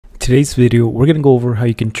today's video, we're going to go over how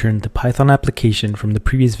you can turn the Python application from the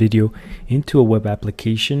previous video into a web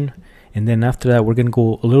application. And then after that, we're going to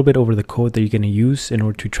go a little bit over the code that you're going to use in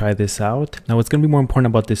order to try this out. Now, what's going to be more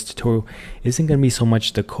important about this tutorial isn't going to be so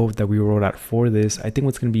much the code that we wrote out for this. I think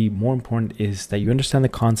what's going to be more important is that you understand the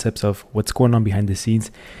concepts of what's going on behind the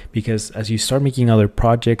scenes, because as you start making other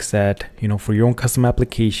projects that, for your own custom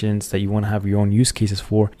applications that you want to have your own use cases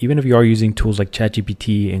for, even if you are using tools like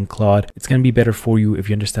ChatGPT and Claude, it's going to be better for you if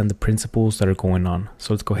you understand the principles that are going on.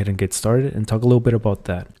 So let's go ahead and get started and talk a little bit about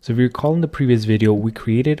that. So if you recall in the previous video, we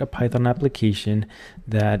created a Python application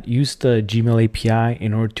that used the Gmail API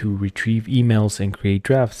in order to retrieve emails and create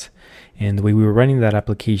drafts. And the way we were running that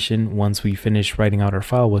application once we finished writing out our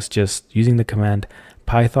file was just using the command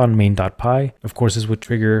python main.py. Of course, this would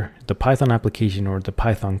trigger the Python application or the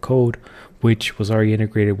Python code, which was already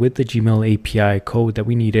integrated with the Gmail API code that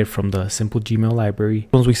we needed from the simple Gmail library.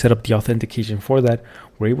 Once we set up the authentication for that,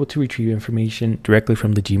 we're able to retrieve information directly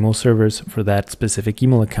from the Gmail servers for that specific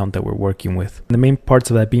email account that we're working with. And the main parts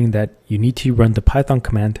of that being that you need to run the Python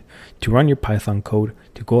command to run your Python code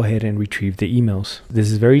to go ahead and retrieve the emails.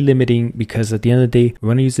 This is very limiting because at the end of the day, we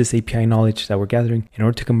want to use this API knowledge that we're gathering in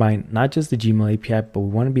order to combine not just the Gmail API, but we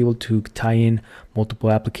want to be able to tie in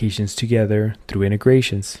multiple applications together through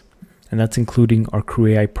integrations. And that's including our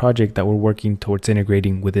CrewAI project that we're working towards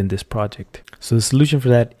integrating within this project. So the solution for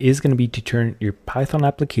that is going to be to turn your Python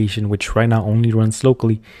application, which right now only runs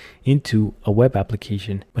locally, into a web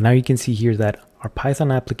application. But now you can see here that our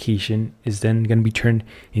Python application is then going to be turned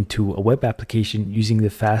into a web application using the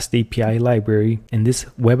FastAPI library. And this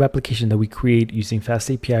web application that we create using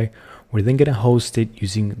FastAPI, we're then going to host it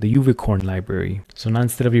using the Uvicorn library. So now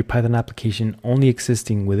instead of your Python application only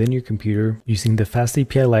existing within your computer, using the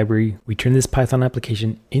FastAPI library, we turn this Python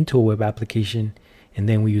application into a web application, and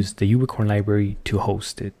then we use the Uvicorn library to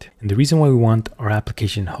host it. And the reason why we want our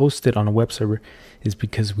application hosted on a web server is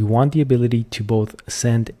because we want the ability to both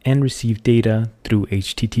send and receive data through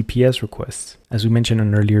HTTPS requests. As we mentioned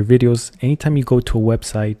in earlier videos, anytime you go to a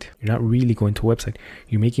website, you're not really going to a website.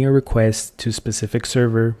 You're making a request to a specific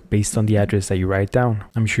server based on the address that you write down.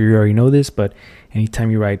 I'm sure you already know this, but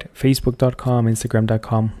anytime you write facebook.com,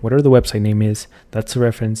 instagram.com, whatever the website name is, that's a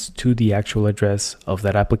reference to the actual address of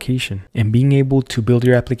that application. And being able to build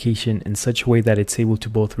your application in such a way that it's able to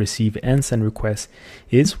both receive and send requests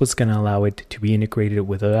is what's going to allow it to be integrated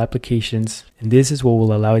with other applications. And this is what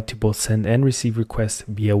will allow it to both send and receive requests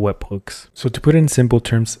via webhooks. So to put it in simple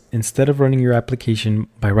terms, instead of running your application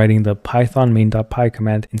by writing the python main.py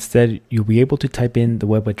command, instead you'll be able to type in the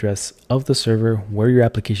web address of the server where your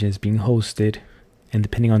application is being hosted. And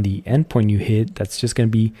depending on the endpoint you hit, that's just going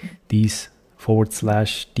to be these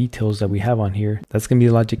 / details that we have on here. That's going to be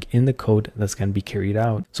the logic in the code that's going to be carried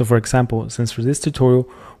out. So for example, since for this tutorial,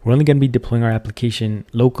 we're only going to be deploying our application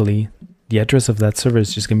locally, the address of that server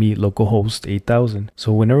is just going to be localhost 8000.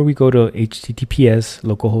 So whenever we go to HTTPS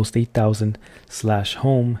localhost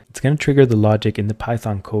 8000/home, it's going to trigger the logic in the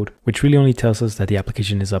Python code, which really only tells us that the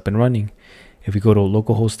application is up and running. If we go to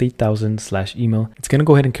localhost 8000/email, it's going to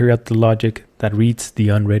go ahead and carry out the logic that reads the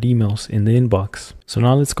unread emails in the inbox. So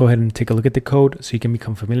now let's go ahead and take a look at the code so you can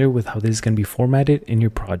become familiar with how this is going to be formatted in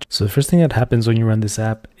your project. So the first thing that happens when you run this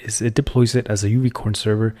app is it deploys it as a Uvicorn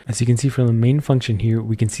server. As you can see from the main function here,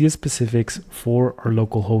 we can see the specifics for our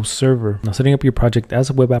localhost server. Now setting up your project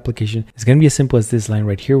as a web application is going to be as simple as this line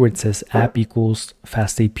right here where it says app equals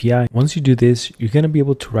FastAPI. Once you do this, you're going to be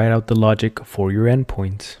able to write out the logic for your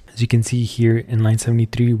endpoints. As you can see here in line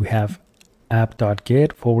 73, we have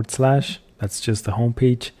app.get /, that's just the home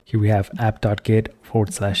page. Here we have app.get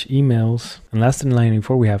 /emails. And last in line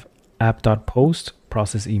 94, we have app.post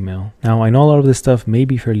process email. Now, I know a lot of this stuff may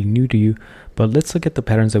be fairly new to you, but let's look at the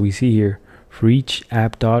patterns that we see here. For each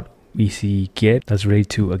app dot, we see get, that's related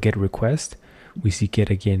to a get request. We see get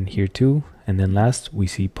again here too. And then last, we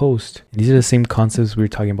see post. And these are the same concepts we were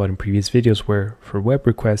talking about in previous videos, where for web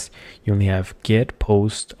requests, you only have get,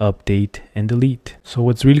 post, update, and delete. So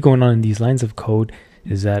what's really going on in these lines of code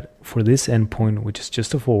is that for this endpoint, which is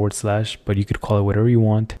just a /, but you could call it whatever you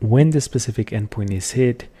want, when the specific endpoint is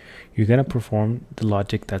hit, you're going to perform the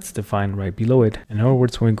logic that's defined right below it. In other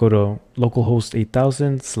words, when we go to localhost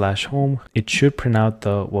 8000/home, it should print out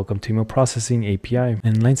the welcome to email processing API.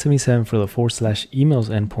 And line 77 for the /emails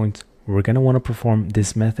endpoint, we're going to want to perform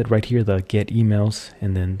this method right here, the get emails,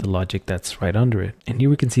 and then the logic that's right under it. And here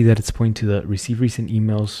we can see that it's pointing to the receive recent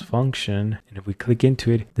emails function. And if we click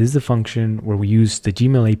into it, this is the function where we use the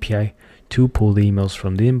Gmail API to pull the emails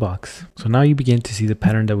from the inbox. So now you begin to see the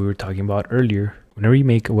pattern that we were talking about earlier. Whenever you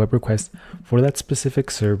make a web request for that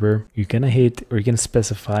specific server, you're going to hit or you're going to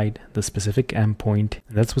specify the specific endpoint.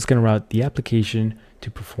 And that's what's going to route the application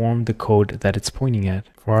to perform the code that it's pointing at.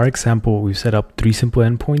 For our example, we've set up 3 simple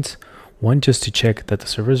endpoints. One just to check that the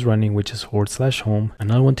server is running, which is /home,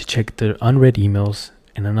 another one to check the unread emails,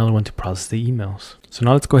 and another one to process the emails. So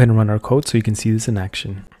now let's go ahead and run our code so you can see this in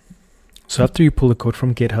action. So after you pull the code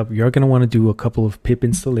from GitHub, you're going to want to do a couple of pip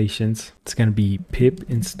installations. It's going to be pip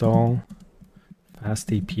install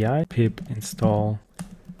FastAPI, pip install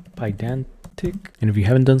Pydantic. And if you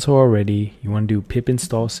haven't done so already, you want to do pip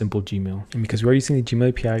install simple Gmail. And because we're using the Gmail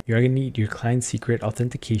API, you're going to need your client secret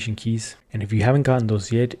authentication keys. And if you haven't gotten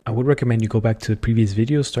those yet, I would recommend you go back to the previous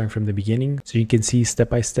video starting from the beginning so you can see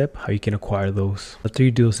step by step how you can acquire those. After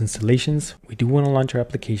you do those installations, we do want to launch our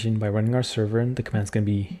application by running our server. And the command is going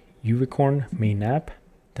to be Uvicorn main app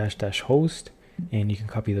 -- host. And you can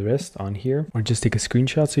copy the rest on here or just take a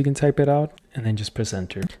screenshot so you can type it out and then just press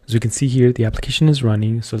enter. As we can see here, the application is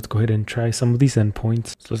running. So let's go ahead and try some of these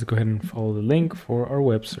endpoints. So let's go ahead and follow the link for our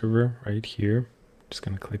web server right here. Just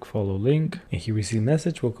going to click follow link, and here we see a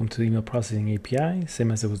message, welcome to the email processing API, same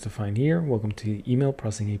as it was defined here, welcome to the email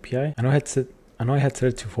processing API. I know I had set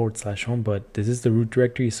it to /home, but this is the root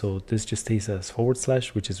directory, so this just stays as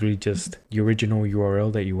 /, which is really just the original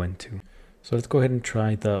URL that you went to. So let's go ahead and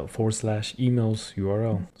try the /emails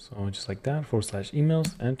URL. So just like that,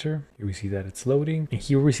 /emails, enter. Here we see that it's loading. And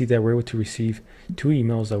here we see that we're able to receive 2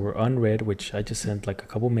 emails that were unread, which I just sent like a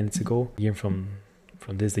couple minutes ago. Again, from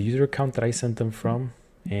this, the user account that I sent them from.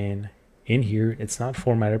 And in here, it's not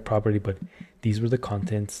formatted properly, but these were the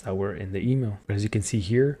contents that were in the email. But as you can see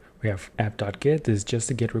here, we have app.get. This is just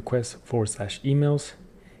a get request /emails.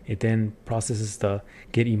 It then processes the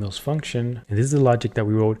get emails function. And this is the logic that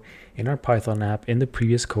we wrote in our Python app in the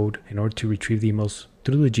previous code in order to retrieve the emails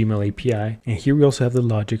through the Gmail API. And here we also have the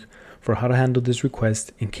logic for how to handle this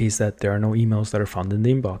request in case that there are no emails that are found in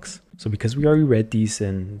the inbox. So because we already read these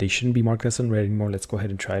and they shouldn't be marked as unread anymore, let's go ahead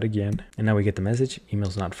and try it again. And now we get the message,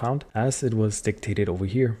 emails not found, as it was dictated over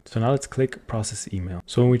here. So now let's click process email.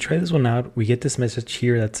 So when we try this one out, we get this message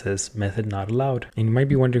here that says method not allowed. And you might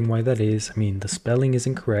be wondering why that is. I mean, the spelling is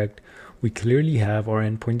incorrect. We clearly have our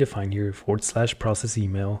endpoint defined here, /process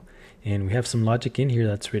email. And we have some logic in here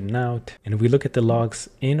that's written out. And if we look at the logs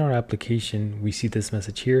in our application, we see this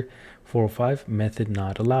message here, 405 method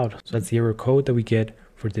not allowed. So that's the error code that we get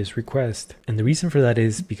for this request. And the reason for that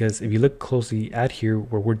is because if you look closely at here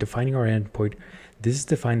where we're defining our endpoint, this is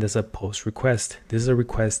defined as a post request. This is a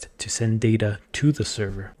request to send data to the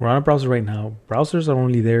server. We're on a browser right now. Browsers are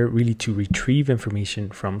only there really to retrieve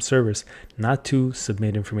information from servers, not to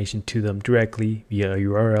submit information to them directly via a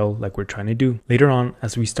URL like we're trying to do. Later on,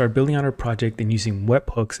 as we start building on our project and using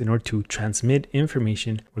webhooks in order to transmit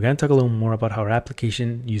information, we're going to talk a little more about how our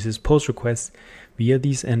application uses post requests via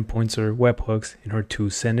these endpoints or webhooks in order to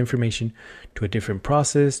send information to a different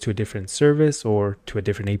process, to a different service, or to a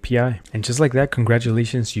different API. And just like that,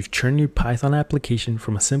 congratulations, you've turned your Python application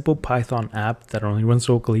from a simple Python app that only runs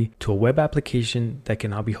locally to a web application that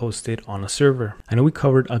can now be hosted on a server. I know we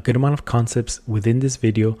covered a good amount of concepts within this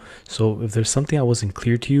video, so if there's something that wasn't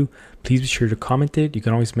clear to you, please be sure to comment it. You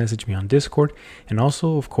can always message me on Discord. And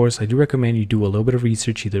also, of course, I do recommend you do a little bit of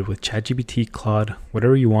research either with ChatGPT, Claude,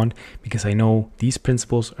 whatever you want, because I know these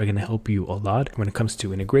principles are going to help you a lot when it comes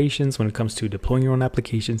to integrations, when it comes to deploying your own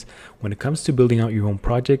applications, when it comes to building out your own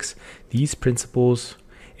projects. These principles,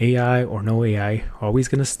 AI or no AI, are always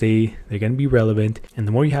going to stay. They're going to be relevant. And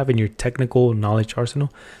the more you have in your technical knowledge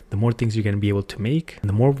arsenal, the more things you're going to be able to make and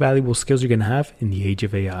the more valuable skills you're going to have in the age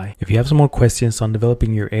of AI. If you have some more questions on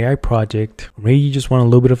developing your AI project, or maybe you just want a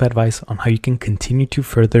little bit of advice on how you can continue to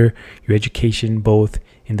further your education both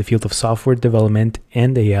in the field of software development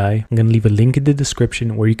and AI, I'm going to leave a link in the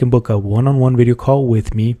description where you can book a one-on-one video call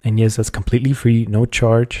with me. And yes, that's completely free, no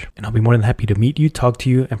charge. And I'll be more than happy to meet you, talk to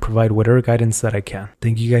you, and provide whatever guidance that I can.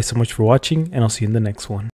 Thank you guys so much for watching, and I'll see you in the next one.